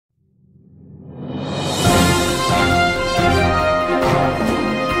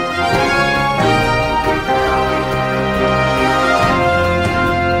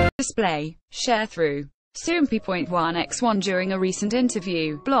display. Sharethrough. Soompi.1x1 During a recent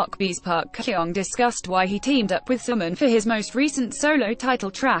interview, Block B's Park Kyung discussed why he teamed up with Suman for his most recent solo title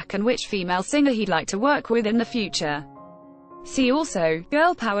track and which female singer he'd like to work with in the future. See also,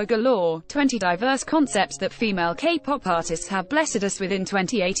 Girl Power Galore, 20 diverse concepts that female K-pop artists have blessed us with. In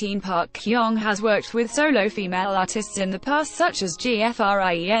 2018, Park Kyung has worked with solo female artists in the past such as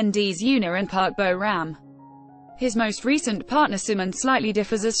GFRIEND's Yuna and Park Bo-ram. His most recent partner Suman slightly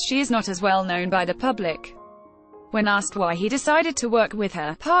differs as she is not as well known by the public. When asked why he decided to work with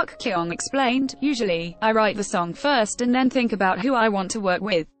her, Park Kyung explained, "Usually, I write the song first and then think about who I want to work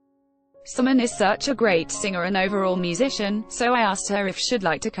with. Suman is such a great singer and overall musician, so I asked her if she'd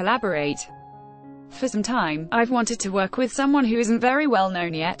like to collaborate. For some time, I've wanted to work with someone who isn't very well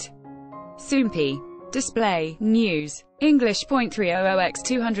known yet." Soompi. Display. News.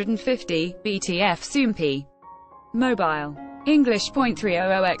 English.300x250, BTF Soompi. Mobile.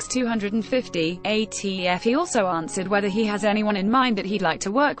 English.300x250, ATF. He also answered whether he has anyone in mind that he'd like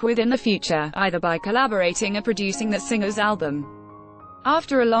to work with in the future, either by collaborating or producing that singer's album.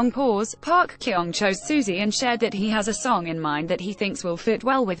 After a long pause, Park Kyung chose Suzy and shared that he has a song in mind that he thinks will fit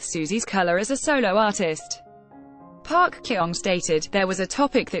well with Suzy's color as a solo artist. Park Kyung stated, "There was a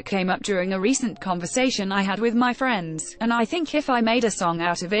topic that came up during a recent conversation I had with my friends, and I think if I made a song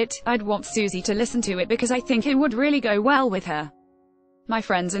out of it, I'd want Suzy to listen to it because I think it would really go well with her. My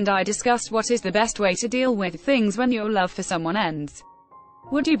friends and I discussed what is the best way to deal with things when your love for someone ends.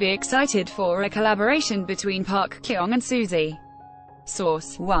 Would you be excited for a collaboration between Park Kyung and Suzy?"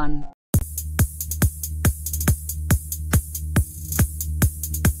 Source: 1.